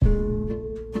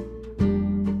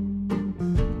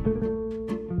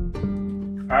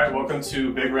welcome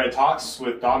to Big Red Talks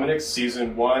with Dominic,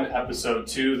 Season 1, Episode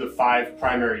 2, The 5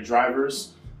 Primary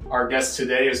Drivers. Our guest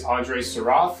today is Andre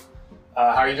Saraf. How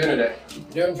are you doing today?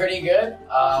 Doing pretty good.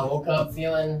 Woke up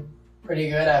feeling pretty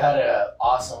good. I've had an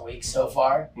awesome week so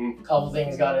far. A couple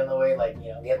things got in the way, like,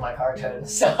 getting my car towed and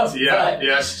stuff.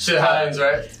 Yeah, shit happens,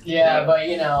 right? Yeah,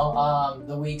 but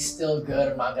the week's still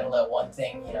good. I'm not gonna let one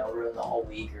thing, ruin the whole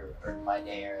week or my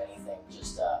day or anything.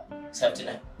 Just accepting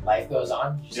it. Life goes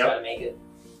on. Just gotta make it.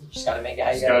 Just gotta make it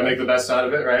how you gotta make the best out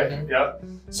of it, right? Mm-hmm. Yep.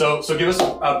 So give us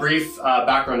a brief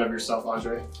background of yourself,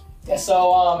 Andre. Yeah,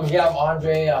 so I'm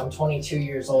Andre. I'm 22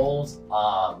 years old.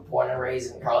 Born and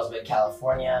raised in Carlsbad,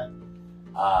 California.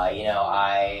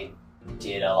 I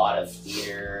did a lot of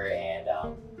theater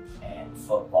and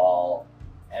football,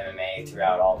 MMA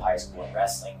throughout all of high school, and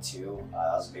wrestling too.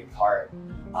 That was a big part.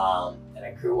 And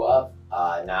I grew up.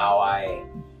 Now I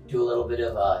do a little bit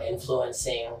of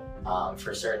influencing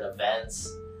for certain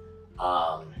events.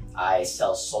 I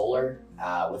sell solar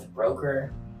with a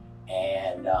broker,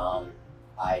 and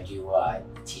I do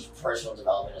teach personal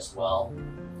development as well.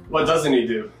 What doesn't he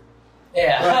do?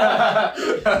 Yeah,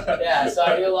 yeah. So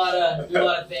I do a lot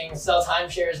of things. Sell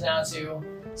timeshares now too.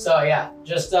 So yeah,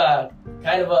 just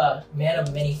kind of a man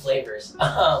of many flavors.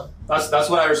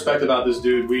 That's what I respect about this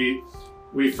dude.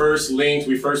 We first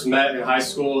met in high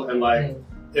school, and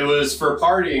it was for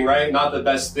partying, right? Not the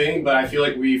best thing, but I feel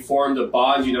like we formed a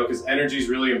bond, because energy is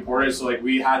really important. So like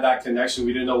we had that connection.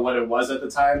 We didn't know what it was at the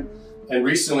time. And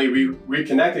recently we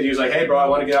reconnected. He was like, hey bro, I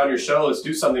want to get on your show. Let's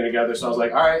do something together. So I was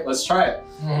like, all right, let's try it.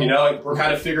 We're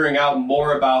kind of figuring out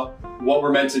more about what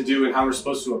we're meant to do and how we're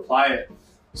supposed to apply it.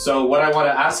 So what I want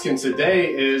to ask him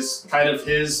today is kind of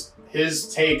his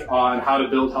take on how to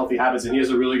build healthy habits. And he has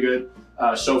a really good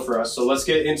show for us. So let's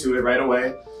get into it right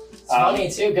away. It's funny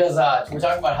too, because we're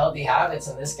talking about healthy habits,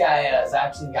 and this guy is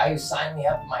actually the guy who signed me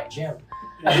up at my gym.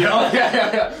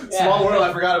 Yeah. Small world.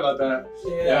 I forgot about that.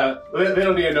 Yeah. They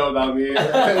don't need to know about me.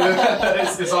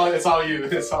 It's all you.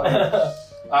 It's all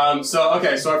you.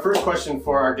 So our first question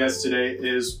for our guest today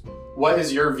is, what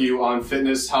is your view on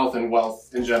fitness, health, and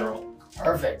wealth in general?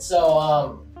 Perfect.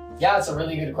 So it's a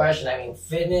really good question. I mean,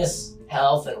 fitness,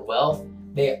 health, and wealth,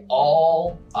 they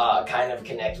all kind of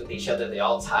connect with each other. They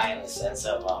all tie in the sense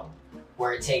of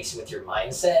where it takes with your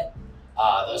mindset,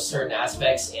 those certain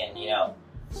aspects, and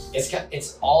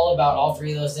it's all about, all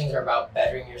three of those things are about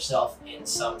bettering yourself in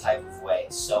some type of way.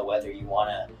 So whether you want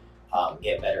to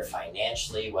get better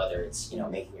financially, whether it's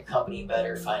making your company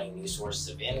better, finding new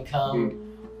sources of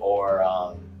income, or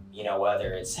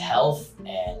whether it's health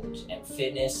and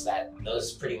fitness,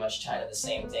 those pretty much tie to the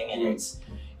same thing. And it's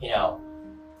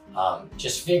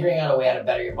just figuring out a way how to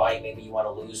better your body. Maybe you want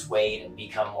to lose weight and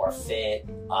become more fit.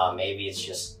 Maybe it's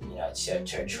just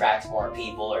to attract more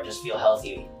people, or just feel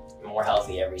more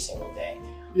healthy every single day.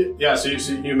 Yeah, so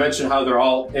you mentioned how they're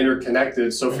all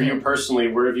interconnected. So for you personally,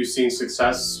 where have you seen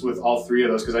success with all three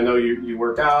of those? Because I know you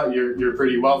work out, you're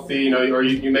pretty wealthy, or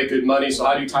you make good money. So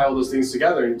how do you tie all those things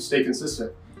together and stay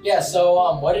consistent? Yeah,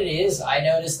 so what it is, I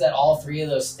noticed that all three of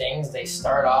those things, they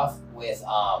start off with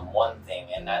one thing,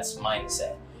 and that's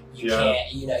mindset.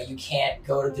 You can't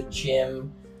go to the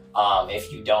gym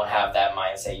if you don't have that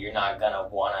mindset. You're not gonna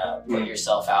wanna put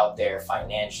yourself out there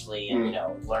financially and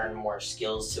learn more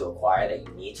skills to acquire that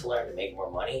you need to learn to make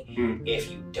more money if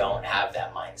you don't have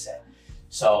that mindset.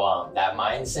 So that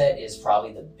mindset is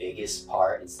probably the biggest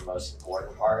part. It's the most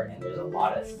important part, and there's a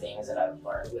lot of things that I've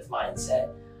learned with mindset.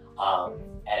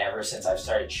 And ever since I've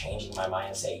started changing my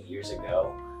mindset years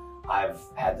ago, I've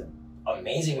had the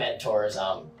amazing mentors.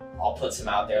 I'll put some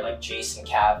out there like Jason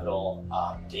Capital,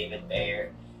 David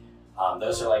Bayer.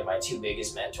 Those are like my two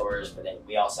biggest mentors, but then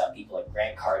we also have people like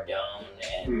Grant Cardone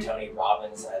and Tony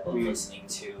Robbins that I love listening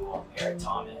to, Eric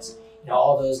Thomas,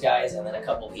 all those guys, and then a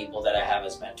couple people that I have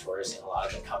as mentors in a lot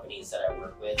of the companies that I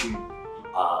work with.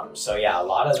 A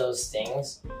lot of those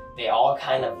things, they all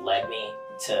kind of led me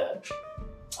to,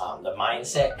 the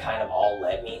mindset kind of all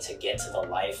led me to get to the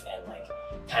life and like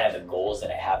kind of the goals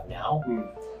that I have now.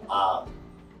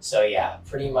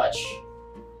 Pretty much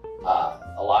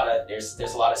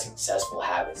there's a lot of successful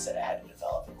habits that I had to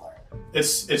develop and learn.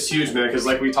 It's huge, man, because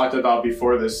like we talked about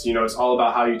before this, it's all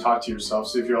about how you talk to yourself.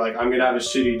 So if you're like, I'm gonna have a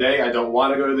shitty day, I don't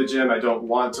want to go to the gym, I don't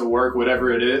want to work,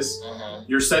 whatever it is,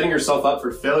 you're setting yourself up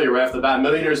for failure right off the bat.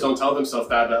 Millionaires don't tell themselves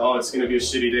that oh, it's gonna be a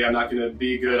shitty day, I'm not gonna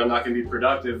be good, I'm not gonna be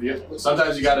productive.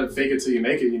 Sometimes you gotta fake it till you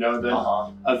make it,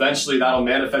 then eventually that'll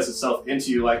manifest itself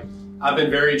into you. Like, I've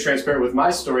been very transparent with my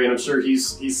story, and I'm sure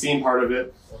he's seen part of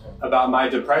it about my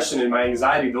depression and my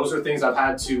anxiety. Those are things I've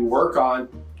had to work on,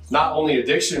 not only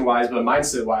addiction wise, but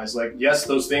mindset wise. Like, yes,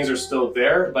 those things are still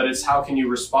there, but it's how can you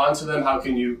respond to them? How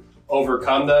can you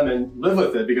overcome them and live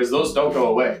with it, because those don't go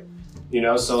away, you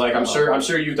know? So like, I'm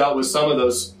sure you've dealt with some of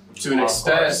those to an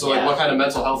extent. So like, what kind of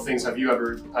mental health things have you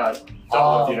ever dealt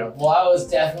with, you know? Well, I was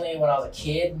definitely, when I was a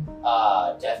kid,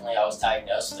 definitely I was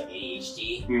diagnosed with like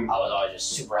ADHD. I was always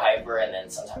just super hyper, and then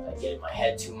sometimes I get in my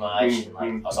head too much, and like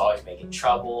I was always making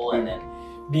trouble, and then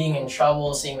being in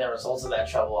trouble, seeing the results of that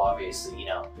trouble, obviously, you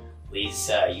know, leads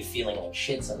you feeling like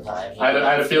shit sometimes. I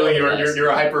had a feeling you're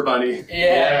a hyper bunny.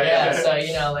 Yeah. So,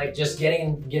 you know, like just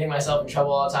getting myself in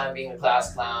trouble all the time, being a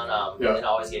class clown, and then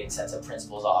always getting sent to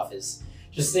principal's office.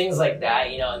 Just things like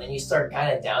that, you know, and then you start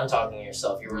kind of down talking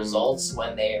yourself, your results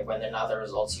when they're not the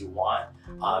results you want.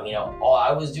 You know, all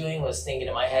I was doing was thinking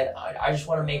in my head, I just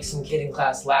want to make some kid in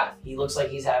class laugh. He looks like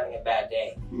he's having a bad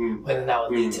day. But then that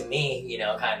would lead to me, you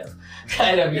know, kind of.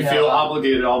 You feel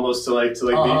obligated almost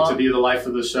to be the life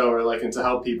of the show, or like, and to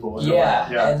help people. And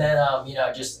then you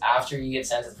know, just after you get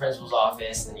sent to the principal's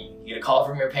office, and you get a call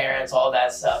from your parents, all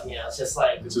that stuff, you know, it's just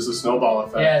like, it's just a snowball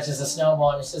effect. Yeah, it's just a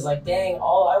snowball, and it's just like, dang,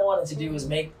 all I wanted to do was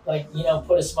make, like, you know,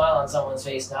 put a smile on someone's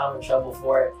face. Now I'm in trouble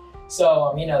for it.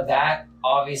 So you know, that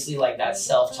obviously, like, that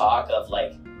self-talk of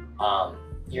like,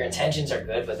 your intentions are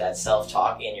good, but that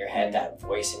self-talk in your head, that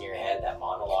voice in your head, that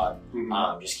monologue,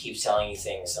 just keeps telling you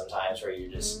things sometimes where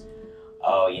you're just,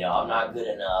 oh, you know, I'm not good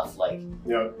enough. Like,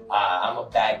 I'm a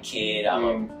bad kid. I'm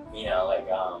a, you know, like,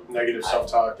 negative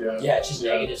self-talk. Just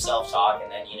negative self-talk.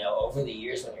 And then, you know, over the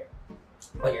years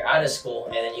when you're out of school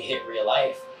and then you hit real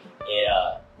life,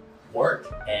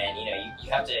 work, and you know, you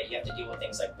have to deal with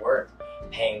things like work,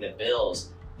 paying the bills,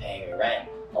 paying the rent,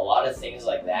 a lot of things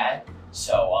like that.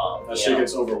 So that shit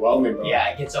gets overwhelming, bro. Yeah,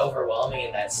 it gets overwhelming,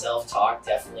 and that self-talk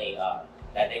definitely,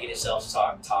 that negative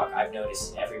self-talk I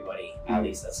noticed in everybody, at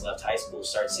least that's left high school,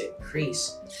 starts to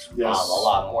increase a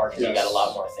lot more, because you got a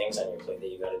lot more things on your plate that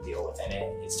you got to deal with, and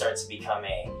it starts to become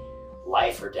a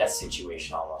life or death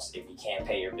situation almost. If you can't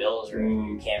pay your bills, or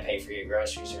you can't pay for your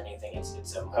groceries or anything,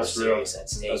 it's a more serious at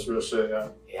stake. That's real shit,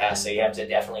 Yeah, so you have to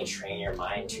definitely train your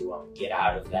mind to get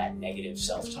out of that negative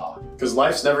self-talk. Because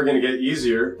life's never going to get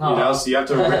easier, you know. So you have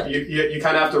to you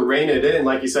kind of have to rein it in.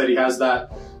 Like you said, he has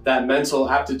that mental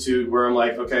aptitude where I'm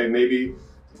like, okay, maybe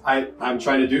I'm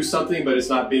trying to do something, but it's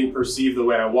not being perceived the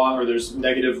way I want, or there's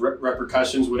negative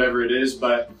repercussions, whatever it is.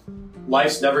 But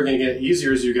life's never going to get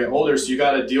easier as you get older, so you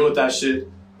got to deal with that shit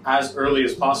as early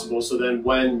as possible, so then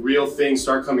when real things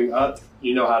start coming up,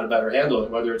 you know how to better handle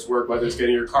it, whether it's work, whether it's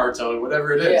getting your car towed,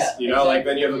 whatever it is, you know, like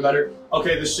then you have a better,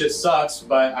 okay, this shit sucks,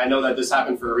 but I know that this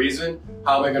happened for a reason.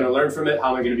 How am I going to learn from it? How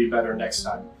am I going to be better next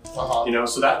time? You know,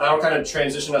 so that'll kind of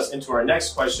transition us into our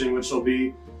next question, which will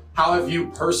be, how have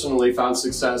you personally found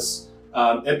success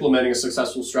implementing a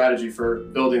successful strategy for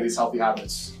building these healthy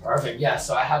habits? Perfect. Yeah,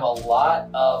 so I have a lot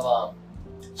of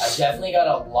I've definitely got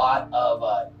a lot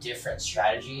of different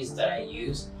strategies that I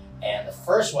use, and the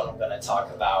first one I'm going to talk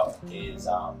about is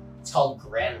it's called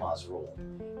Grandma's Rule.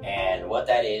 And what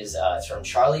that is, it's from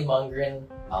Charlie Munger.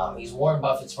 He's Warren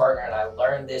Buffett's partner, and I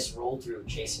learned this rule through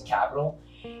Chasing Capital.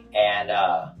 And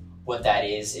what that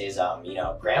is you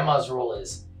know, Grandma's Rule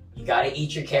is, you got to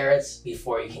eat your carrots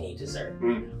before you can eat dessert,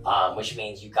 which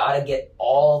means you got to get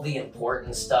all the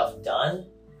important stuff done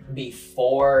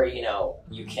before, you know,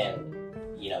 you can,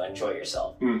 you know, enjoy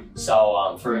yourself.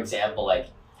 So for example, like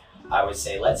I would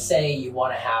say, let's say you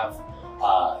want to have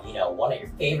you know, one of your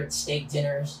favorite steak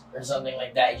dinners or something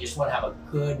like that. You just want to have a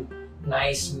good,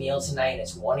 nice meal tonight, and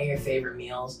it's one of your favorite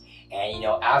meals. And you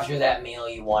know, after that meal,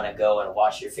 you want to go and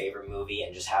watch your favorite movie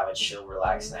and just have a chill,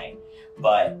 relaxed night.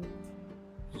 But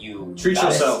you treat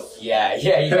yourself. Yeah,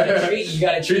 you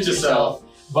gotta treat yourself.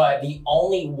 But the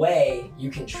only way you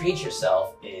can treat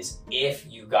yourself is if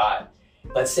you got,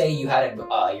 let's say you had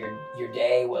your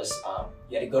day was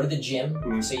you had to go to the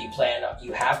gym, so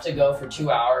you have to go for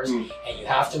 2 hours, and you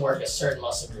have to work a certain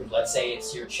muscle group. Let's say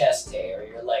it's your chest day or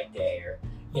your leg day, or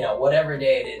you know, whatever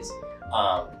day it is,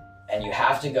 and you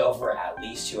have to go for at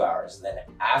least 2 hours. And then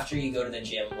after you go to the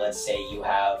gym, let's say you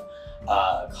have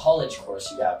a college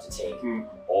course you have to take,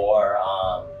 or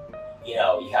you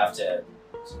know, you have to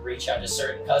reach out to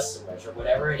certain customers or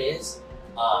whatever it is.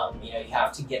 You know, you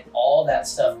have to get all that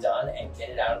stuff done and get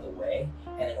it out of the way.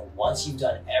 And then once you've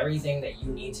done everything that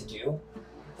you need to do,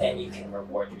 then you can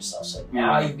reward yourself. So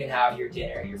now you can have your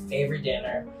dinner, your favorite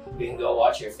dinner. You can go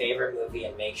watch your favorite movie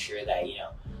and make sure that, you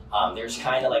know, there's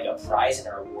kind of like a prize and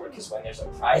a reward, because when there's a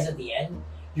prize at the end,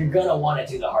 you're gonna want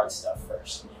to do the hard stuff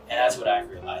first. And that's what I've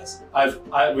realized.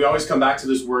 We always come back to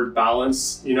this word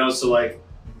balance, you know, so like,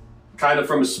 kind of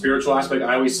from a spiritual aspect,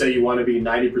 I always say you want to be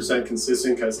 90%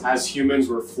 consistent, because as humans,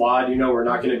 we're flawed, you know, we're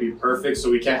not going to be perfect,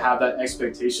 so we can't have that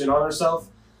expectation on ourselves.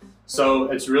 So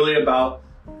it's really about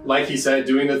like he said,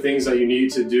 doing the things that you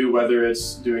need to do, whether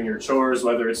it's doing your chores,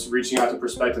 whether it's reaching out to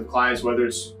prospective clients, whether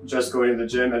it's just going to the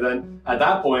gym. And then at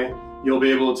that point, you'll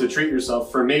be able to treat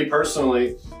yourself. For me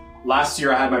personally, last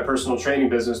year I had my personal training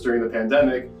business during the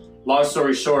pandemic. Long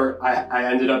story short, I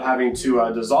ended up having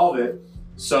to dissolve it.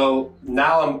 So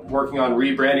now I'm working on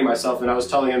rebranding myself, and I was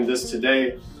telling him this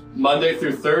today. Monday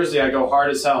through Thursday, I go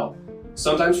hard as hell.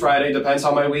 Sometimes Friday, depends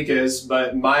how my week is,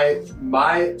 but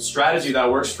my strategy that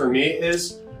works for me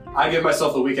is I give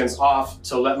myself the weekends off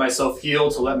to let myself heal,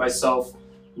 to let myself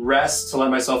rest, to let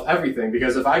myself everything.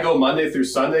 Because if I go Monday through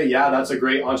Sunday, yeah, that's a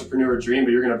great entrepreneur dream,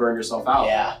 but you're gonna burn yourself out.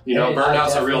 Yeah. You know,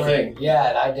 burnout's a real thing.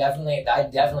 Yeah, I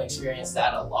definitely experienced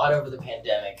that a lot over the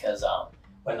pandemic, because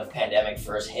when the pandemic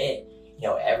first hit, you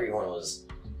know, everyone was,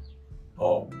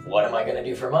 oh, what am I gonna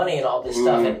do for money and all this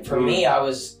stuff. And for me, I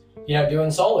was, you know, doing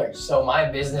solar. So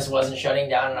my business wasn't shutting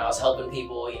down, and I was helping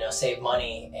people, you know, save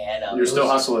money. And you're still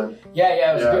hustling. Yeah,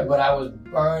 it was good, but I was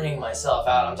burning myself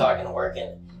out. I'm talking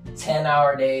working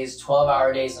 10-hour days,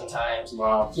 12-hour days sometimes.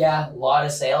 Wow. Yeah, a lot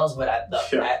of sales, but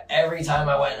at every time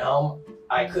I went home,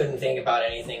 I couldn't think about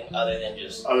anything other than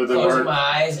closing my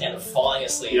eyes and falling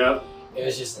asleep. Yep. It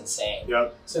was just insane.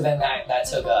 Yep. So then that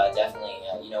took definitely,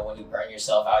 you know, when you burn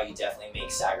yourself out, you definitely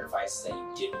make sacrifices that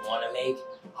you didn't want to make,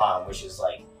 which is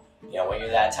like, you know, when you're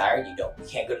that tired, you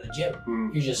can't go to the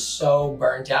gym. You're just so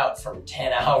burnt out from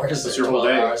 10 hours. That's your whole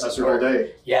day. That's your whole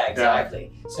day. Yeah,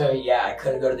 exactly. Yeah. So yeah, I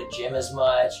couldn't go to the gym as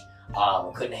much.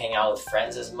 I couldn't hang out with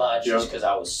friends as much just because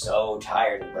I was so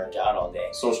tired and burnt out all day.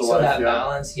 Social life, that yeah.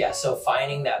 balance, so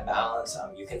finding that balance,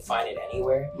 you can find it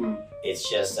anywhere. It's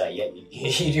just,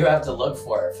 you do have to look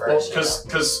for it first.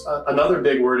 Because another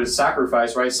big word is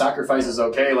sacrifice, right? Sacrifice is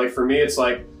okay. Like for me, it's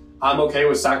like, I'm okay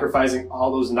with sacrificing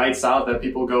all those nights out that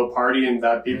people go party and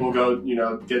that people go, you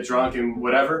know, get drunk and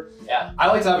whatever. Yeah. I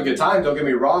like to have a good time, don't get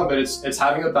me wrong, but it's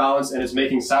having a balance, and it's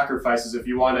making sacrifices if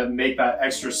you want to make that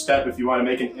extra step, if you want to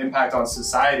make an impact on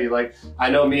society. Like, I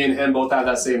know me and him both have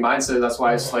that same mindset. That's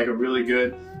why it's like a really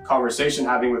good conversation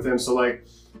having with him. So like,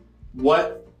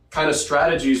 what kind of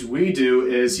strategies we do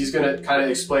is he's going to kind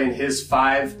of explain his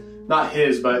not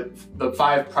his, but the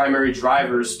 5 primary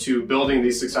drivers to building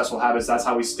these successful habits. That's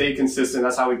how we stay consistent.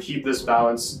 That's how we keep this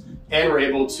balance, and we're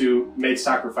able to make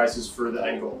sacrifices for the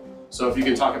end goal. So if you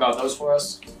can talk about those for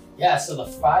us. Yeah, so the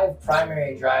 5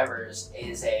 primary drivers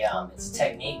is it's a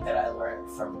technique that I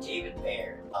learned from David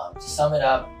Bayer. To sum it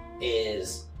up,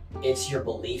 it's your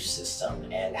belief system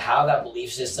and how that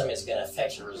belief system is going to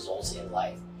affect your results in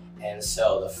life. And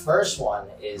so the first one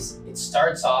is, it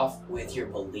starts off with your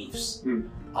beliefs.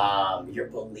 Your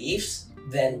beliefs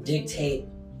then dictate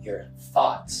your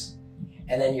thoughts,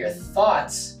 and then your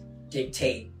thoughts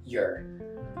dictate your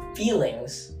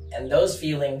feelings, and those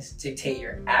feelings dictate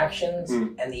your actions,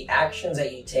 and the actions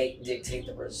that you take dictate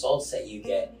the results that you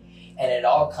get, and it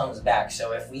all comes back.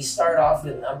 So if we start off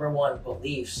with number 1,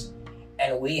 beliefs,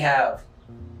 and we have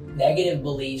negative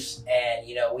beliefs, and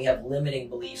you know, we have limiting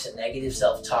beliefs and negative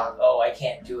self-talk, oh, I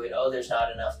can't do it, oh, there's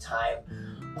not enough time,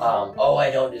 oh,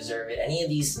 I don't deserve it, any of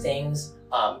these things,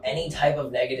 any type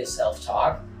of negative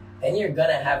self-talk, then you're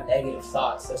gonna have negative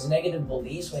thoughts. Those negative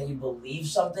beliefs, when you believe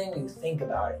something, you think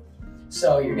about it.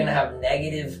 So you're gonna have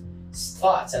negative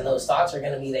thoughts, and those thoughts are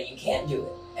gonna be that you can't do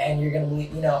it, and you're gonna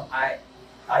believe, you know, I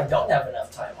don't have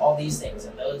enough time, all these things,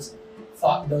 and those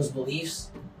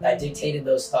beliefs that dictated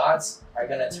those thoughts are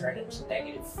gonna turn into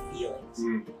negative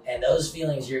feelings. And those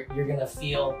feelings, you're gonna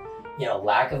feel, you know,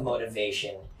 lack of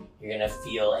motivation, you're gonna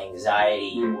feel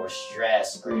anxiety or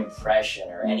stress or depression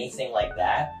or anything like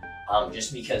that,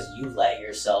 just because you let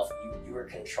yourself, you are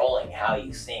controlling how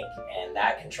you think, and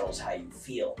that controls how you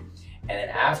feel. And then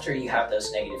after you have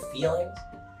those negative feelings,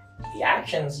 the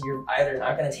actions, you're either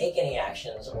not gonna take any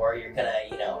actions, or you're gonna,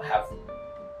 you know, have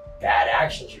bad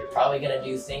actions. You're probably gonna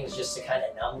do things just to kind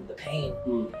of numb the pain.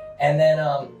 And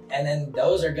then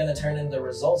those are gonna turn into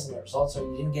results, and the results are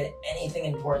you didn't get anything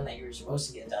important that you were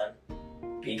supposed to get done,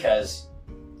 because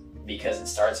it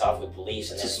starts off with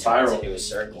beliefs, and then it turns into a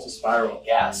circle. It's a spiral.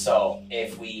 Yeah, so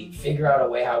if we figure out a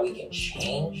way how we can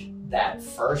change that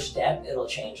first step, it'll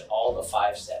change all the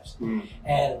 5 steps.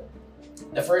 And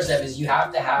the first step is you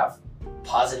have to have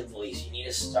positive beliefs. You need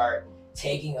to start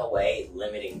taking away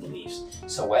limiting beliefs.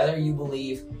 So whether you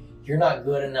believe you're not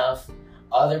good enough,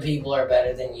 other people are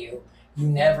better than you, you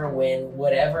never win,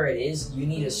 whatever it is, you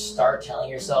need to start telling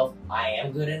yourself, I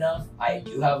am good enough, I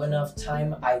do have enough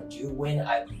time, I do win,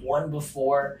 I've won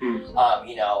before,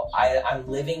 you know, I'm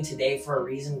living today for a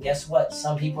reason. Guess what?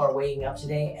 Some people are waking up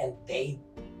today and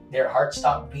their heart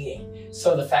stopped beating.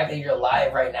 So the fact that you're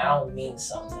alive right now means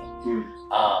something.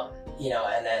 You know,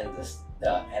 and then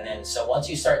And then, so once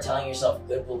you start telling yourself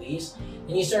good beliefs,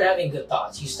 then you start having good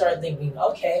thoughts. You start thinking,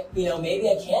 okay, you know, maybe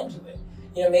I can do it.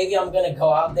 You know, maybe I'm going to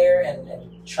go out there and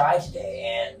try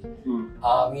today. And,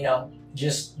 you know,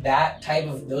 just that type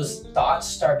of, those thoughts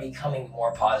start becoming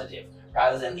more positive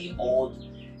rather than the old,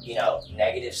 you know,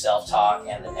 negative self-talk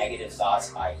and the negative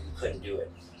thoughts, you couldn't do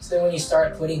it. So then when you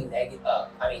start putting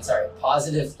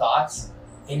positive thoughts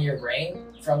in your brain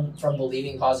from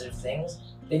believing positive things,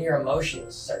 then your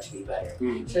emotions start to be better.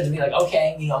 Start to be like,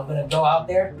 okay, you know, I'm gonna go out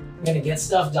there, I'm gonna get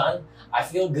stuff done, I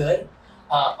feel good,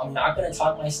 I'm not gonna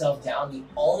talk myself down, the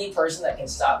only person that can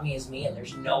stop me is me, and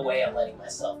there's no way I'm letting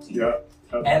myself do that.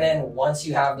 And then once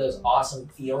you have those awesome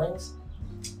feelings,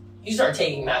 you start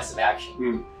taking massive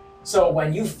action. So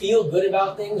when you feel good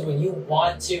about things, when you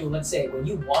want to, let's say, when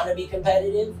you want to be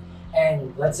competitive,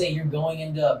 and let's say you're going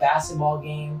into a basketball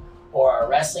game or a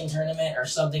wrestling tournament or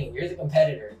something, and you're the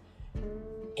competitor,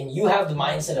 and you have the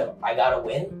mindset of, I gotta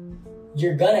win,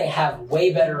 you're gonna have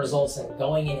way better results than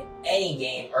going in any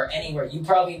game or anywhere.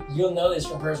 You'll know this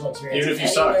from personal experience. Even if you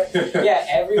suck. Yeah,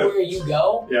 everywhere you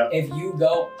go, if you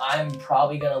go, I'm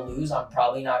probably gonna lose, I'm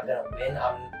probably not gonna win,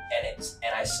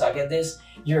 and I suck at this,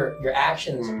 your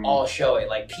actions all show it.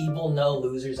 Like, people know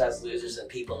losers as losers and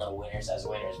people know winners as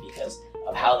winners because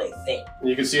of how they think.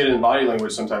 You can see it in body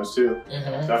language sometimes too.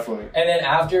 Definitely. And then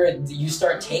after you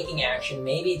start taking action,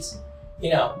 maybe it's, you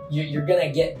know, you're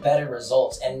gonna get better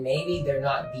results, and maybe they're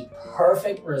not the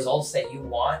perfect results that you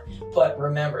want, but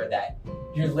remember that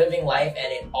you're living life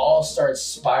and it all starts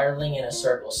spiraling in a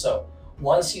circle. So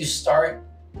once you start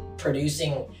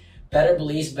producing better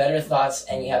beliefs, better thoughts,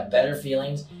 and you have better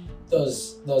feelings,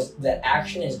 that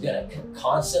action is gonna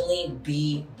constantly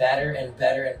be better and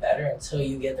better and better until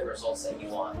you get the results that you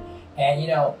want. And you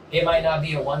know, it might not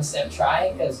be a one-step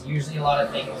try, because usually a lot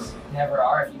of things never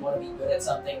are. If you want to be good at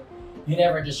something, you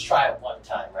never just try it one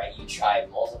time, right? You try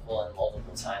multiple and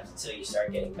multiple times until you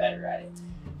start getting better at it.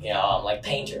 You know, like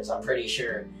painters, I'm pretty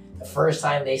sure the first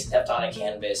time they stepped on a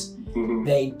canvas,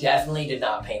 they definitely did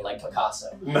not paint like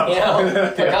Picasso. No. You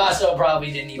know, Picasso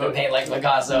probably didn't even paint like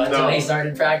Picasso until they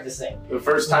started practicing. The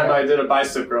first time I did a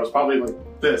bicep curl was probably like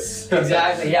this.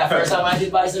 Exactly, yeah. First time I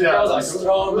did bicep curls, I was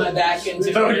throwing my back into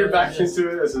it. Throw your back into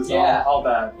it, this is all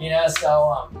bad. You know,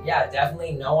 so yeah,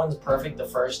 definitely no one's perfect the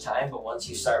first time, but once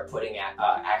you start putting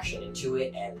action into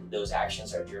it, and those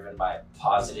actions are driven by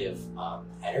positive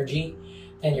energy,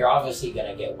 then you're obviously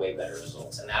gonna get way better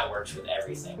results. And that works with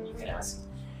everything. You can ask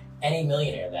any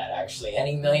millionaire that, actually.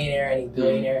 Any millionaire, any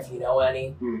billionaire, if you know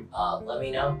any, let me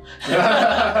know.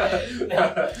 But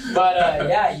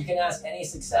yeah, you can ask any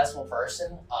successful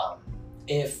person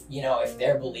if, you know, if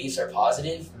their beliefs are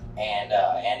positive, and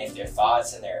if their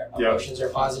thoughts and their emotions are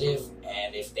positive,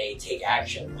 and if they take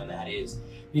action when that is.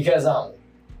 Because all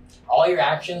your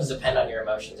actions depend on your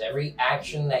emotions. Every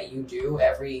action that you do,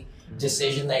 every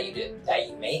decision that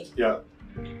you make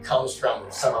comes from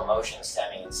some emotion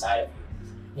stemming inside of you.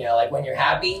 You know, like when you're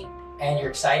happy and you're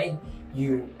excited,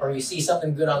 you see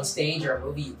something good on stage or a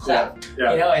movie, you clap. You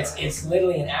know, it's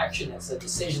literally an action. It's a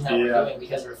decision that we're doing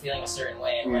because we're feeling a certain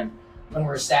way. And when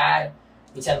we're sad,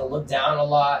 we tend to look down a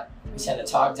lot. We tend to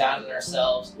talk down on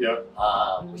ourselves. We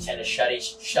tend to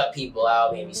shut people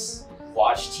out, maybe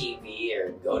watch TV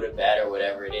or go to bed or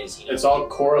whatever it is. You know, it's all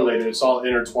correlated. It's all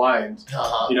intertwined.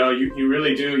 You know, you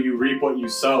really do. You reap what you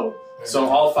sow. So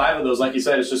all 5 of those, like you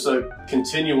said, it's just a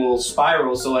continual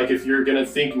spiral. So like if you're gonna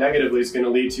think negatively, it's gonna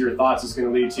lead to your thoughts, it's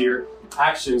gonna lead to your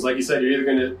actions. Like you said, you're either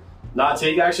gonna not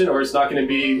take action or it's not gonna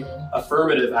be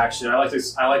affirmative action. I like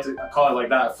to call it like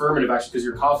that, affirmative action, because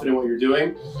you're confident in what you're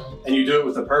doing and you do it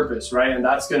with a purpose, right? And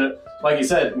that's gonna, like you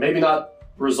said, maybe not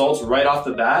results right off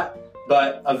the bat,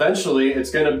 but eventually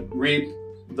it's gonna reap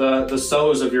the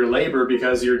sows of your labor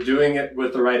because you're doing it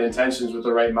with the right intentions, with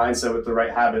the right mindset, with the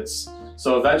right habits.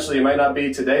 So eventually it might not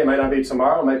be today, it might not be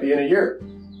tomorrow, it might be in a year.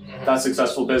 That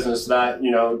successful business that,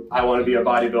 you know, I want to be a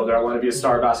bodybuilder, I want to be a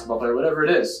star basketball player, whatever it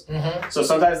is. So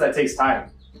sometimes that takes time.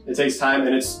 It takes time,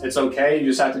 and it's okay. You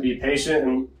just have to be patient.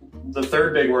 And the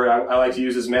third big word I like to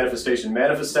use is manifestation.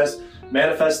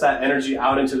 Manifest that energy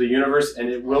out into the universe, and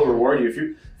it will reward you. If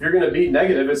you're going to be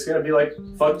negative, it's going to be like,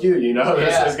 fuck you, you know?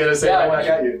 It's going to say right back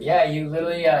at you. Yeah, you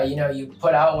literally, you know, you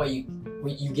put out what you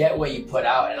get what you put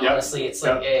out. And honestly, it's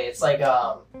like,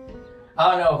 I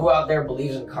don't know who out there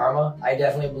believes in karma. I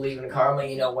definitely believe in karma.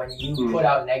 You know, when you put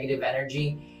out negative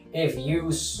energy, if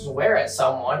you swear at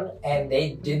someone and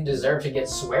they didn't deserve to get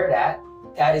sweared at,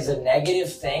 that is a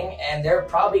negative thing, and they're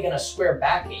probably going to swear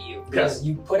back at you because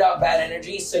you put out bad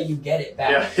energy, so you get it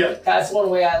back. That's one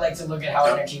way I like to look at how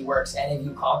energy works. And if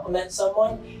you compliment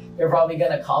someone, they're probably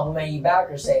going to compliment you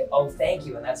back or say, oh, thank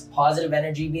you. And that's positive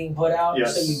energy being put out.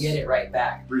 Yes. So you get it right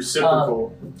back.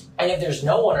 Reciprocal. And if there's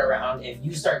no one around, if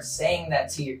you start saying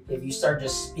that to you, if you start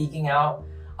just speaking out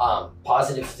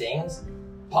positive things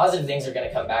are going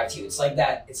to come back to you. It's like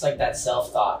that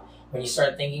self-thought. When you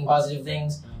start thinking positive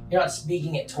things, you're not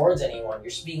speaking it towards anyone, you're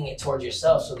speaking it towards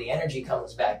yourself, so the energy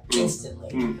comes back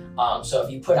instantly. So if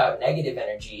you put out negative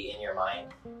energy in your mind,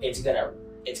 it's gonna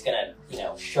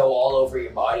show all over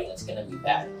your body, and it's gonna be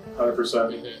bad.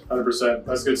 100%.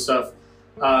 That's good stuff.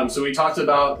 So we talked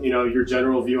about your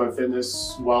general view on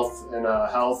fitness, wealth, and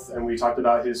health, and we talked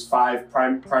about his 5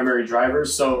 primary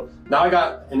drivers. So now I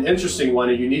got an interesting one,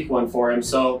 a unique one for him.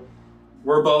 So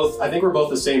I think we're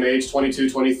both the same age, 22,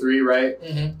 23, right?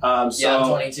 Yeah, I'm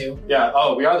 22. Yeah.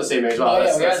 Oh, we are the same age. Wow, we are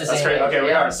the same that's great. age. Okay, Yeah.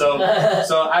 we are. So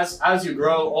as you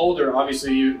grow older,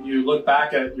 obviously you look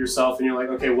back at yourself and you're like,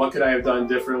 okay, what could I have done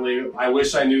differently? I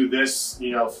wish I knew this,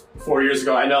 4 years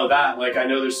ago. I know that. Like, I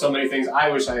know there's so many things I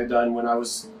wish I had done when I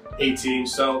was 18.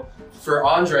 So for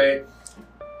Andre,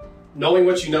 knowing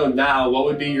what you know now, what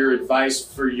would be your advice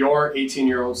for your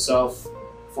 18-year-old self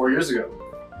 4 years ago?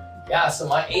 Yeah, so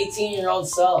my 18-year-old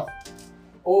self,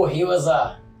 he was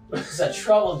a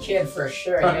troubled kid for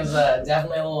sure. He was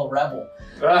definitely a little rebel.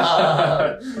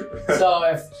 So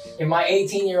if my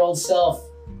 18-year-old self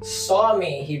saw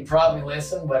me, he'd probably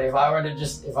listen. But if I were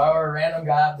a random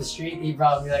guy off the street, he'd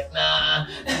probably be like, nah.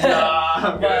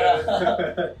 I'm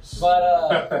good.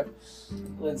 But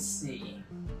let's see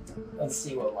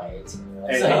what my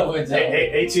 18-year-old self would do.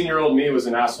 18-year-old me was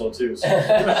an asshole too. So.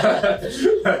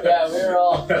 Yeah, we were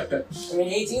all.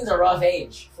 18's a rough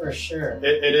age for sure.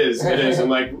 It is,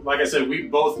 and like I said, we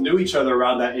both knew each other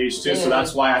around that age too. So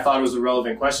that's why I thought it was a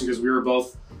relevant question, because we were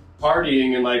both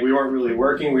partying and like we weren't really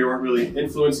working, we weren't really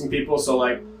influencing people. So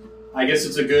like, I guess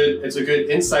it's a good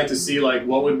insight to see like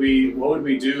what would we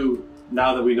do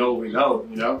now that we know what we know,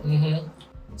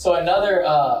 So another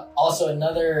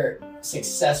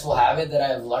successful habit that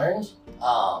I've learned,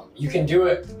 you can do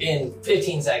it in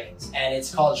 15 seconds, and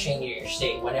it's called changing your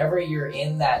state. Whenever you're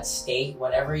in that state,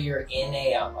 whenever you're in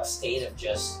a state of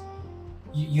just,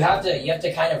 you have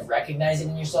to kind of recognize it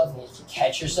in yourself, and you have to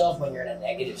catch yourself when you're in a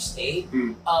negative state.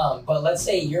 But let's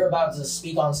say you're about to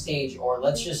speak on stage, or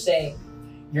let's just say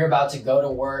you're about to go to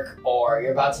work, or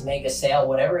you're about to make a sale,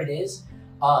 whatever it is.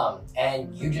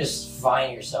 And you just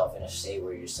find yourself in a state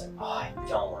where you're just like, oh, I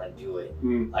don't want to do it.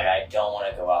 Like, I don't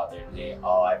want to go out there today.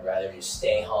 Oh, I'd rather just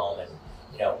stay home and,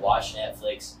 watch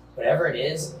Netflix, whatever it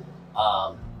is.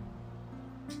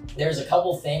 There's a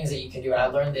couple things that you can do. And I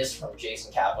learned this from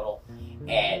Jason Capital.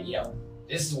 And,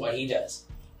 this is what he does.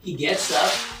 He gets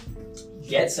up,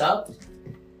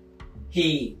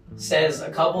 he says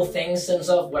a couple things to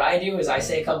himself. What I do is I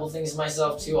say a couple things to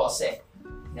myself too. I'll say,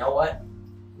 you know what?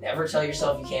 Never tell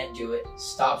yourself you can't do it.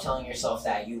 Stop telling yourself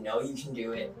that. You know you can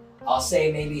do it. I'll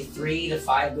say maybe 3 to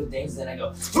 5 good things, then I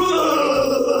go,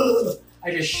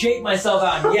 I just shake myself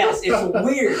out. Yes, it's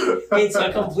weird. It's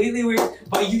a completely weird,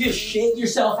 but you just shake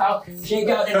yourself out, shake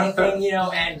out anything,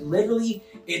 and literally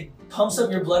it pumps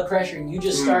up your blood pressure, and you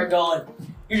just start going,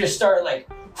 like,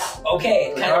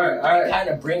 okay, it kind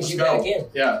of brings you back in.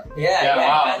 Yeah.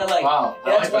 Wow. Kind of like, wow.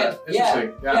 That's like why, that.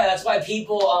 Interesting. Yeah. That's why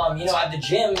people, at the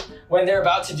gym, when they're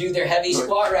about to do their heavy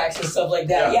squat racks and stuff like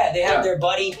that, they have their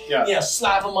buddy,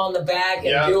 slap them on the back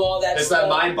and do all that stuff. It's that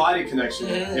mind-body connection.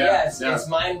 It's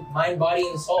mind, body,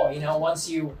 and soul.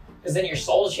 Because then your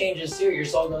soul changes too. Your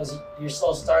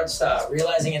soul starts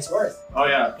realizing its worth. Oh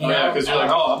yeah, because you're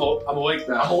like, I'm awake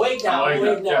now. I'm awake now.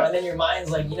 And then your mind's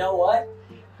like, you know what?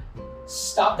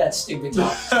 Stop that stupid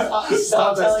talk.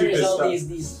 Stop telling yourself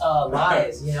these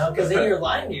lies, because then you're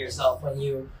lying to yourself when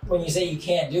you say you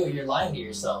can't do it. You're lying to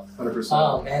yourself.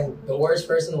 100%. And the worst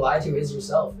person to lie to is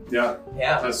yourself. Yeah.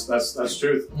 That's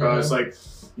truth, bro. It's like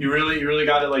you really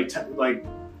got to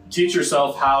teach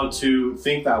yourself how to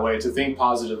think that way, to think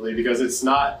positively, because it's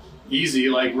not easy.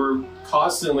 Like, we're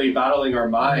constantly battling our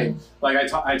mind. Like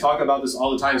I talk about this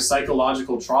all the time.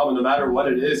 Psychological trauma, no matter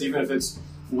what it is, even if it's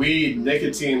weed,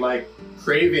 nicotine, like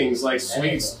cravings, like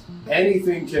sweets,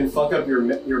 anything can fuck up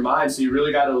your mind. So you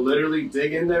really got to literally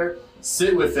dig in there,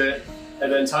 sit with it,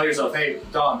 and then tell yourself, hey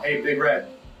Dom, hey Big Red,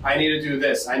 I need to do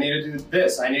this, I need to do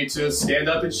this, I need to stand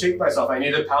up and shake myself, I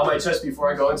need to pound my chest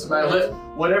before I go into my lift.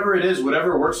 Whatever it is,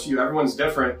 whatever works for you, everyone's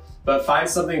different, but find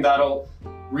something that'll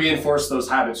reinforce those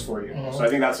habits for you. So I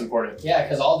think that's important. Yeah,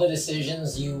 because all the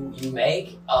decisions you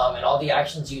make and all the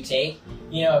actions you take,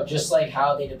 just like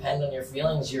how they depend on your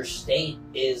feelings, your state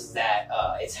is that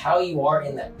it's how you are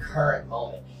in that current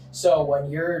moment. So when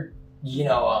you're,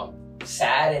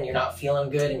 sad and you're not feeling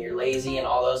good and you're lazy and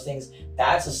all those things,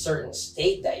 that's a certain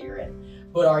state that you're in.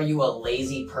 But are you a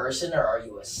lazy person or are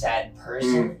you a sad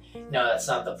person? No, that's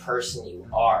not the person you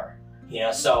are. You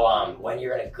know, so when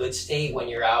you're in a good state, when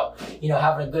you're out, you know,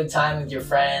 having a good time with your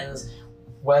friends,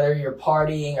 whether you're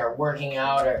partying or working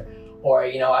out or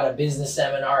you know, at a business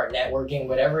seminar or networking,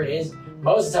 whatever it is,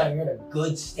 most of the time you're in a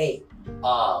good state.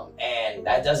 And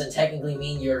that doesn't technically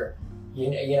mean you're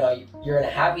in a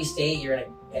happy state, you're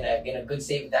in a good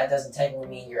state, but that doesn't technically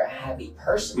mean you're a happy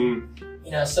person.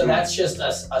 You know, so that's just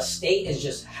a state is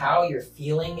just how you're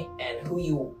feeling and who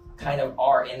you kind of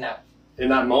are in that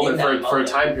moment for a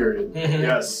time period.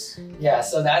 Yes. Yeah,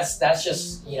 so that's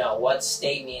just, you know, what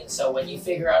state means. So when you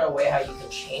figure out a way how you can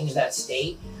change that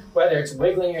state, whether it's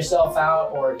wiggling yourself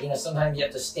out or, you know, sometimes you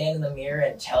have to stand in the mirror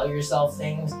and tell yourself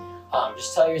things,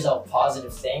 just tell yourself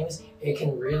positive things, it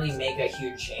can really make a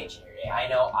huge change in your day. I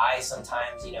know I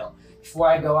sometimes, you know, before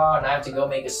I go out and I have to go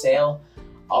make a sale,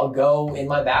 I'll go in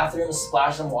my bathroom,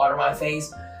 splash some water on my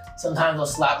face. Sometimes I'll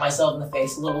slap myself in the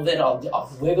face a little bit.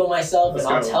 I'll wiggle myself and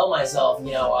I'll tell myself,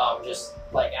 you know, just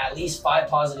like at least 5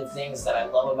 positive things that I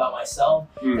love about myself,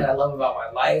 that I love about my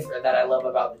life, or that I love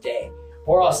about the day.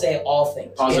 Or I'll say all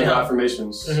things. Positive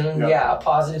affirmations. Yeah,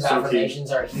 positive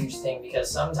affirmations are a huge thing because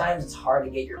sometimes it's hard to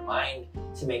get your mind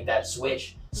to make that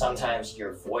switch. Sometimes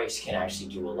your voice can actually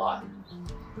do a lot.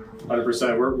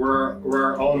 100%. We're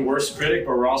our own worst critic,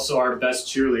 but we're also our best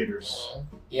cheerleaders.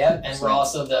 Yep, and we're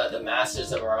also the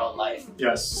masters of our own life.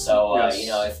 Yes. So, you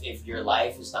know, if your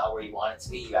life is not where you want it to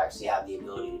be, you actually have the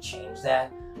ability to change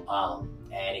that.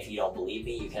 And if you don't believe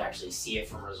me, you can actually see it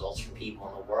from results from people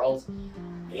in the world.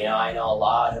 You know, I know a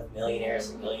lot of millionaires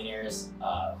and billionaires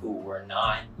who were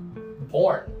not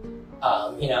born,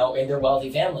 you know, in their wealthy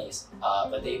families,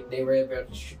 but they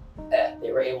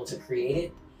were able to create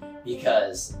it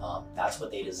because that's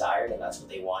what they desired and that's what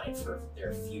they wanted for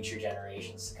their future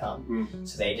generations to come.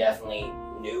 So they definitely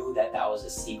knew that that was a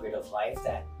secret of life,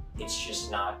 that it's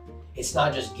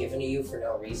not just given to you for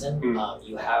no reason.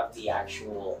 You have the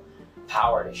actual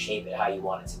power to shape it how you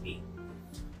want it to be.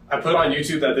 I put on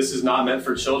YouTube that this is not meant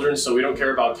for children, so we don't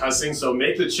care about cussing, so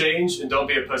make the change and don't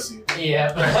be a pussy.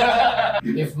 Yeah.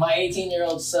 If my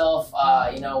 18-year-old self,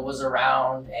 you know, was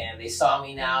around and they saw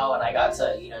me now and I got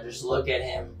to, you know, just look at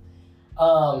him,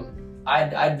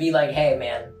 I'd be like, hey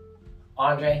man,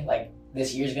 Andre, like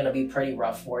this year's gonna be pretty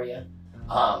rough for you.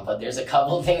 But there's a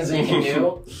couple of things we can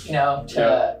do, you know,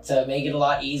 to make it a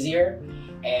lot easier.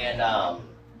 And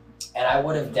I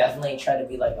would have definitely tried to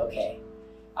be like, okay,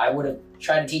 I would have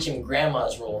tried to teach him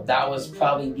grandma's rule. That was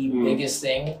probably the biggest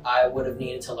thing I would have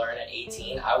needed to learn at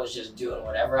 18. I was just doing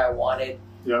whatever I wanted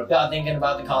without thinking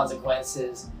about the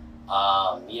consequences.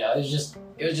 You know, it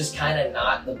was just kind of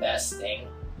not the best thing.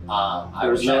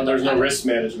 There's no risk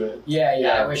management.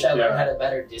 I wish I learned how to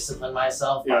better discipline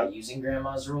myself by using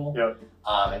grandma's rule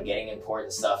and getting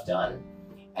important stuff done.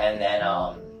 And then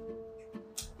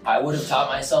I would have taught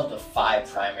myself the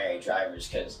 5 primary drivers,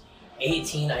 because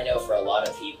 18, I know for a lot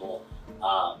of people,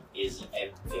 is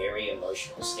a very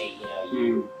emotional state. You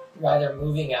know, you're either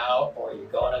moving out or you're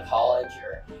going to college,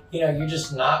 or, you know, you're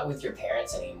just not with your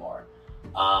parents anymore.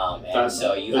 And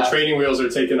so the training wheels are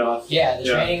taking off. Yeah, the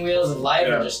training wheels of life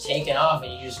are just taking off,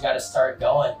 and you just got to start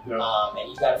going. And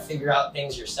you got to figure out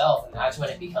things yourself, and that's when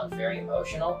it becomes very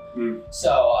emotional.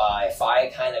 So if I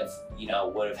kind of, you know,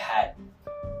 would have had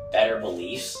better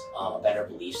beliefs, a better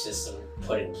belief system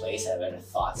put in place, a better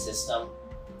thought system,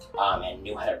 and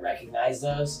knew how to recognize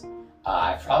those,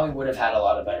 I probably would have had a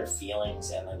lot of better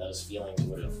feelings, and then those feelings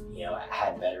would have, you know,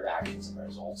 had better actions and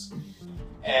results.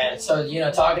 And so, you know,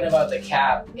 talking about the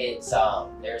cap, it's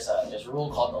there's a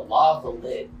rule called the law of the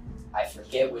lid. I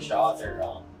forget which author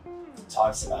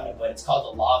talks about it, but it's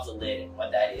called the law of the lid, and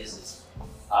what that is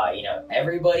you know,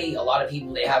 a lot of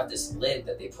people, they have this lid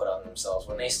that they put on themselves.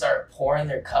 When they start pouring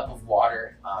their cup of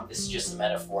water, this is just a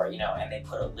metaphor, you know, and they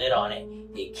put a lid on it,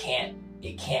 it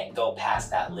can't go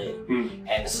past that lid.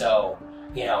 And so,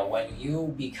 you know, when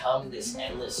you become this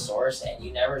endless source and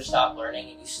you never stop learning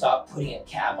and you stop putting a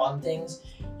cap on things,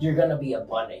 you're gonna be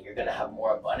abundant. You're gonna have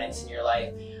more abundance in your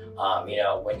life. You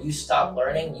know, when you stop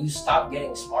learning, you stop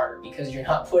getting smarter, because you're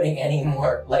not putting any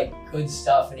more like good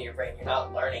stuff into your brain. You're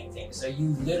not learning things. So you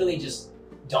literally just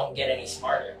don't get any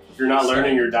smarter. If you're not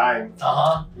learning, you're dying.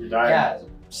 You're dying. Yeah.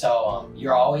 So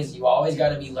you always got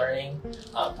to be learning,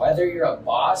 whether you're a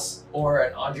boss or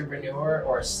an entrepreneur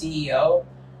or a CEO,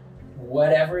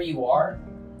 whatever you are,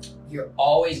 you're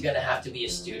always going to have to be a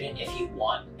student if you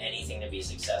want anything to be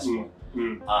successful.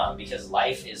 Because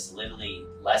life is literally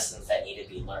lessons that need to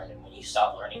be learned, and when you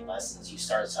stop learning lessons, you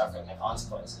start suffering the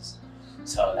consequences.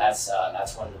 So that's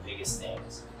one of the biggest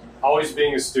things. Always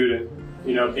being a student.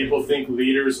 You know, people think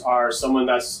leaders are someone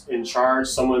that's in charge,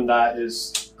 someone that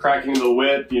is cracking the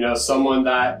whip, you know, someone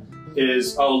that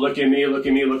is, oh, look at me,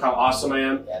 look how awesome I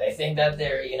am. Yeah, they think that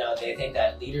they think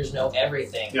that leaders know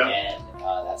everything, and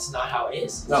that's not how it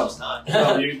is. It's just not.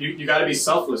 No, you got to be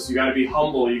selfless. You got to be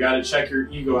humble. You got to check your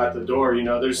ego at the door. You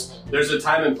know, there's a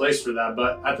time and place for that,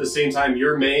 but at the same time,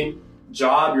 your main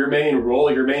job, your main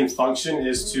role, your main function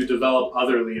is to develop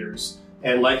other leaders.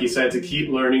 And like you said, to keep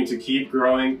learning, to keep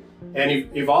growing and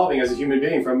evolving as a human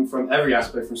being from every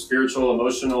aspect, from spiritual,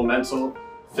 emotional, mental,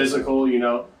 physical, you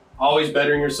know, always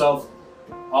bettering yourself,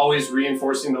 always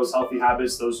reinforcing those healthy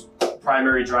habits, those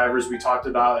primary drivers we talked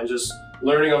about, and just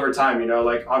learning over time, you know,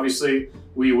 like obviously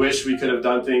we wish we could have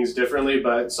done things differently,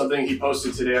 but something he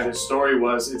posted today on his story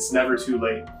was, it's never too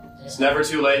late. It's never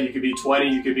too late. You could be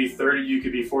 20, you could be 30, you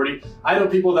could be 40. I know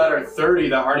people that are 30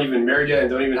 that aren't even married yet and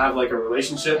don't even have like a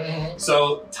relationship.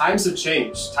 So times have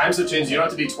changed. Times have changed. You don't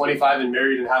have to be 25 and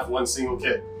married and have one single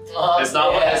kid. It's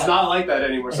not like that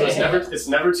anymore. So it's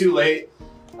never too late.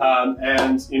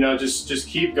 And you know, just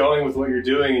keep going with what you're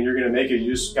doing, and you're gonna make it.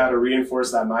 You just got to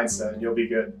reinforce that mindset, and you'll be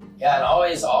good. Yeah, and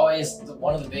always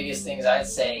one of the biggest things I'd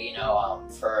say, you know,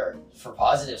 for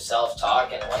positive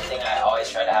self-talk, and one thing I always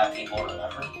try to have people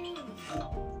remember.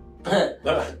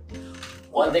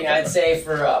 One thing I'd say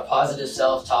for positive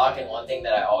self-talk, and one thing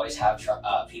that I always have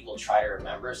people try to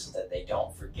remember so that they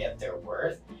don't forget their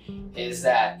worth, is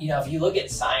that, you know, if you look at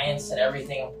science and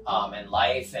everything, and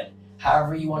life, and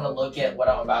however you want to look at what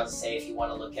I'm about to say, if you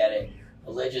want to look at it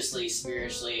religiously,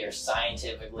 spiritually, or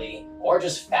scientifically, or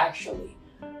just factually,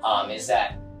 is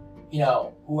that, you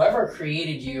know, whoever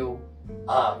created you,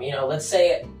 you know, let's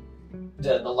say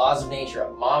the laws of nature,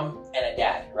 a mom and a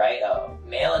dad, right? A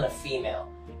male and a female,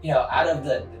 you know, out of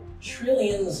the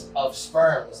trillions of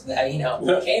sperms that, you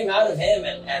know, came out of him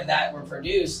and that were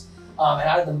produced, and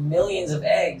out of the millions of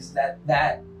eggs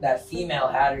that female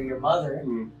had, or your mother,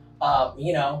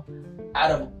 you know,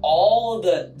 out of all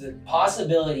the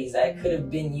possibilities that could have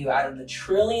been you, out of the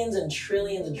trillions and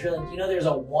trillions and trillions, you know, there's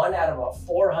a 1 out of a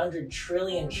 400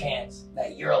 trillion chance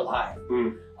that you're alive.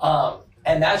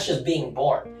 And that's just being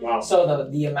born. Wow. So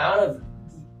the amount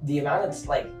of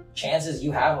like chances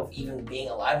you have of even being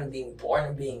alive and being born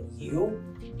and being you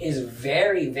is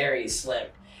very, very slim.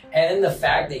 And then the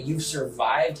fact that you've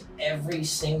survived every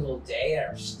single day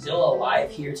and are still alive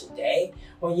here today,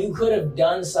 when you could have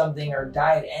done something or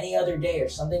died any other day, or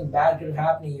something bad could have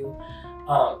happened to you,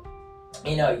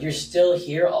 you know, you're still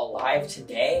here alive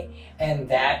today. And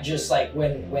that just like,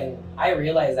 when I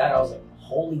realized that, I was like,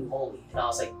 holy moly. And I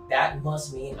was like, that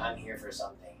must mean I'm here for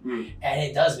something. And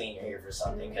it does mean you're here for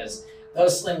something, because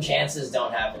those slim chances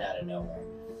don't happen out of nowhere,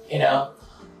 you know?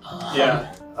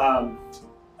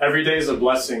 Every day is a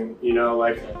blessing, you know,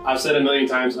 like I've said a million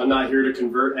times, I'm not here to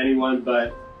convert anyone,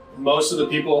 but most of the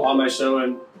people on my show,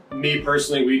 and me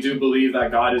personally, we do believe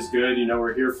that God is good. You know,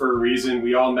 we're here for a reason.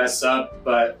 We all mess up,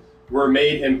 but we're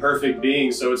made imperfect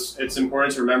beings. So it's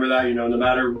important to remember that, you know, no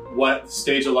matter what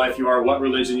stage of life you are, what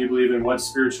religion you believe in, what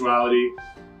spirituality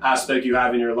aspect you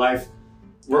have in your life,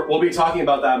 we'll be talking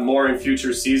about that more in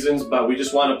future seasons, but we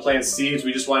just want to plant seeds.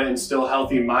 We just want to instill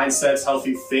healthy mindsets,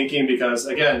 healthy thinking, because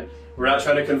again, we're not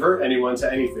trying to convert anyone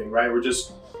to anything, right? We're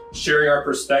just sharing our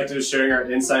perspectives, sharing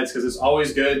our insights, because it's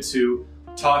always good to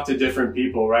talk to different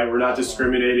people, right? We're not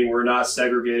discriminating, we're not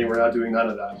segregating, we're not doing none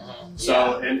of that.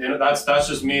 So, and that's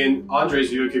just me and Andre's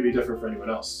view. It could be different for anyone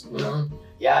else. You know?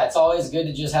 Yeah, it's always good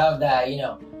to just have that, you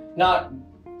know, not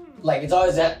like, it's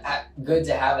always good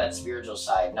to have that spiritual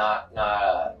side, not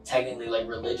technically like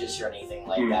religious or anything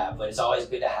like that, but it's always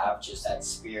good to have just that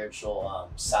spiritual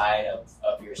side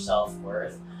of your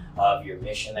self-worth, of your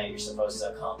mission that you're supposed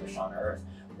to accomplish on earth,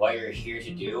 what you're here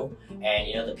to do, and,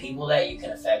 you know, the people that you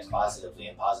can affect positively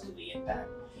and positively impact.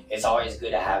 It's always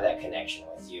good to have that connection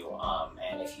with you.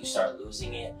 And if you start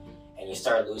losing it, and you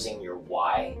start losing your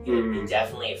why, it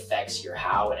definitely affects your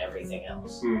how and everything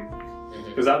else.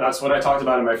 Because that's what I talked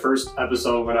about in my first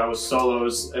episode when I was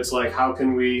solos. It's like, how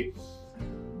can we,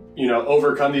 you know,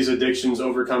 overcome these addictions,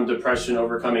 overcome depression,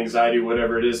 overcome anxiety,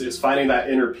 whatever it is. It's finding that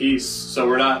inner peace. So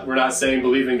we're not saying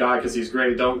believe in God because he's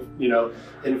great. Don't, you know,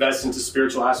 invest into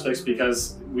spiritual aspects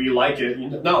because we like it.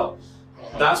 No,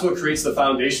 that's what creates the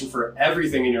foundation for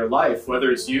everything in your life,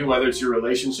 whether it's you, whether it's your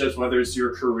relationships, whether it's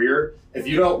your career. If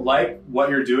you don't like what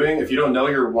you're doing, if you don't know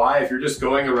your why, if you're just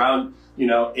going around, you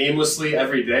know, aimlessly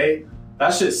every day,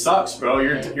 that shit sucks, bro.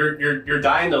 You're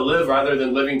dying to live rather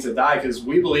than living to die, because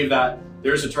we believe that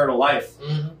there's eternal life,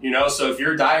 you know? So if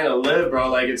you're dying to live, bro,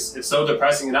 like it's so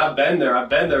depressing. And I've been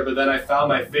there, but then I found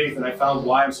my faith and I found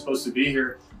why I'm supposed to be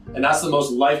here. And that's the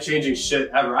most life-changing shit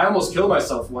ever. I almost killed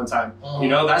myself one time. You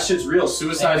know, that shit's real.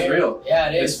 Suicide's real. Yeah,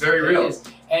 it is. It's very real.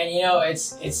 And you know,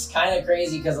 it's kind of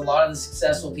crazy because a lot of the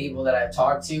successful people that I've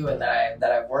talked to and that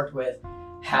I've worked with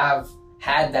have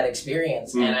had that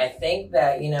experience. And I think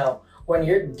that, you know, when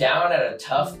you're down at a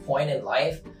tough point in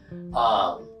life,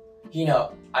 you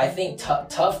know, I think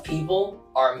tough people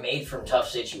are made from tough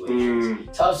situations.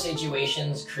 Tough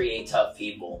situations create tough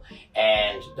people.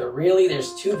 And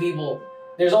there's two people.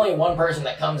 There's only one person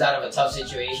that comes out of a tough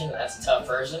situation, and that's a tough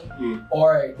person.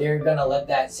 Or they're gonna let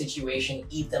that situation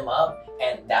eat them up,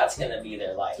 and that's gonna be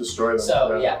their life. Destroy them.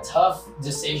 So yeah, tough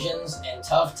decisions and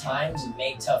tough times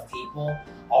make tough people.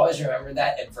 Always remember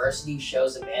that adversity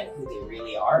shows a man who they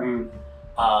really are.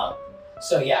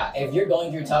 So yeah, if you're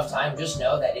going through a tough time, just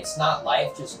know that it's not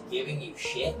life just giving you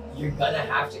shit. You're gonna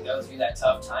have to go through that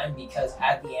tough time because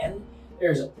at the end,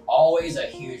 there's always a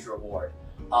huge reward.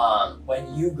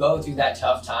 When you go through that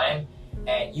tough time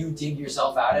and you dig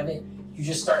yourself out of it, you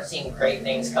just start seeing great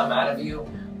things come out of you.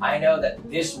 I know that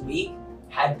this week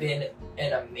had been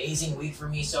an amazing week for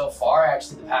me so far.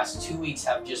 Actually, the past 2 weeks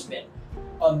have just been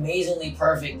amazingly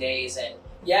perfect days. And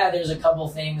yeah, there's a couple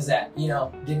things that, you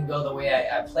know, didn't go the way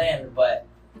I planned, but,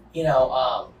 you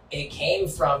know, it came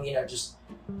from, you know, just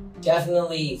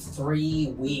definitely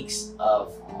 3 weeks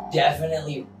of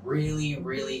definitely really,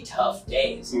 really tough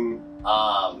days. You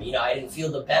know, I didn't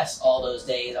feel the best all those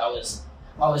days. I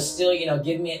was still, you know,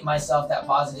 giving myself that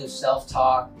positive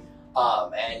self-talk,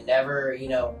 and never, you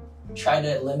know, trying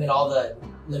to limit all the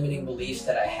limiting beliefs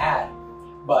that I had.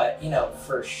 But, you know,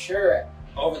 for sure,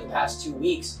 over the past 2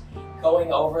 weeks,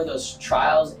 going over those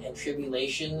trials and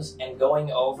tribulations and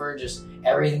going over just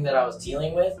everything that I was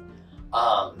dealing with,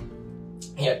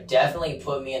 you know, definitely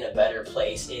put me in a better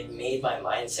place. It made my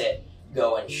mindset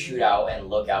go and shoot out and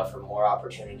look out for more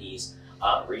opportunities,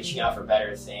 reaching out for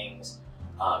better things.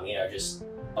 You know, just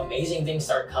amazing things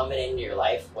start coming into your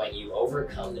life when you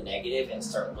overcome the negative and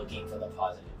start looking for the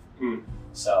positive.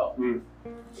 So,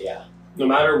 yeah. No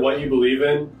matter what you believe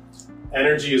in,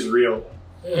 energy is real.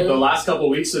 The last couple of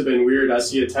weeks have been weird,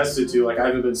 as he attested to. Like, I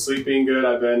haven't been sleeping good.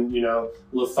 I've been, you know,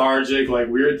 lethargic. Like,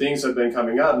 weird things have been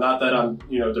coming up. Not that I'm,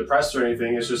 you know, depressed or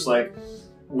anything. It's just like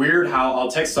weird how I'll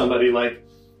text somebody like,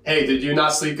 hey, did you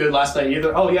not sleep good last night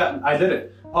either? Oh yeah, I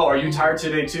didn't. Oh, are you tired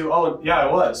today too? Oh yeah,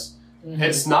 I was.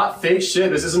 It's not fake shit.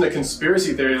 This isn't a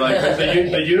conspiracy theory. Like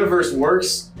the universe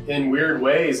works in weird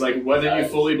ways, like whether you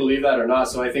fully believe that or not.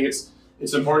 So I think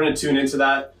it's important to tune into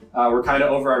that. We're kind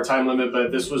of over our time limit,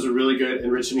 but this was a really good,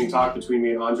 enriching talk between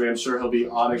me and Andre. I'm sure he'll be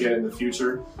on again in the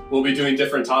future. We'll be doing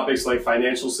different topics like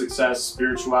financial success,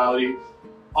 spirituality,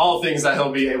 all things that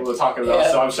he'll be able to talk about.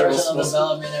 Yeah, so I'm sure personal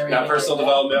development, everything. Yeah, personal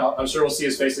development. I'm sure we'll see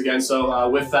his face again. So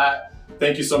with that,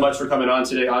 thank you so much for coming on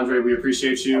today, Andre. We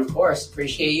appreciate you. Of course,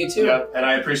 appreciate you too. Yeah, and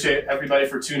I appreciate everybody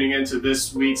for tuning in to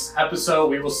this week's episode.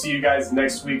 We will see you guys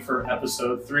next week for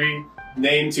episode 3,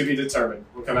 Name to be Determined.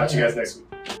 We'll come at you guys next week.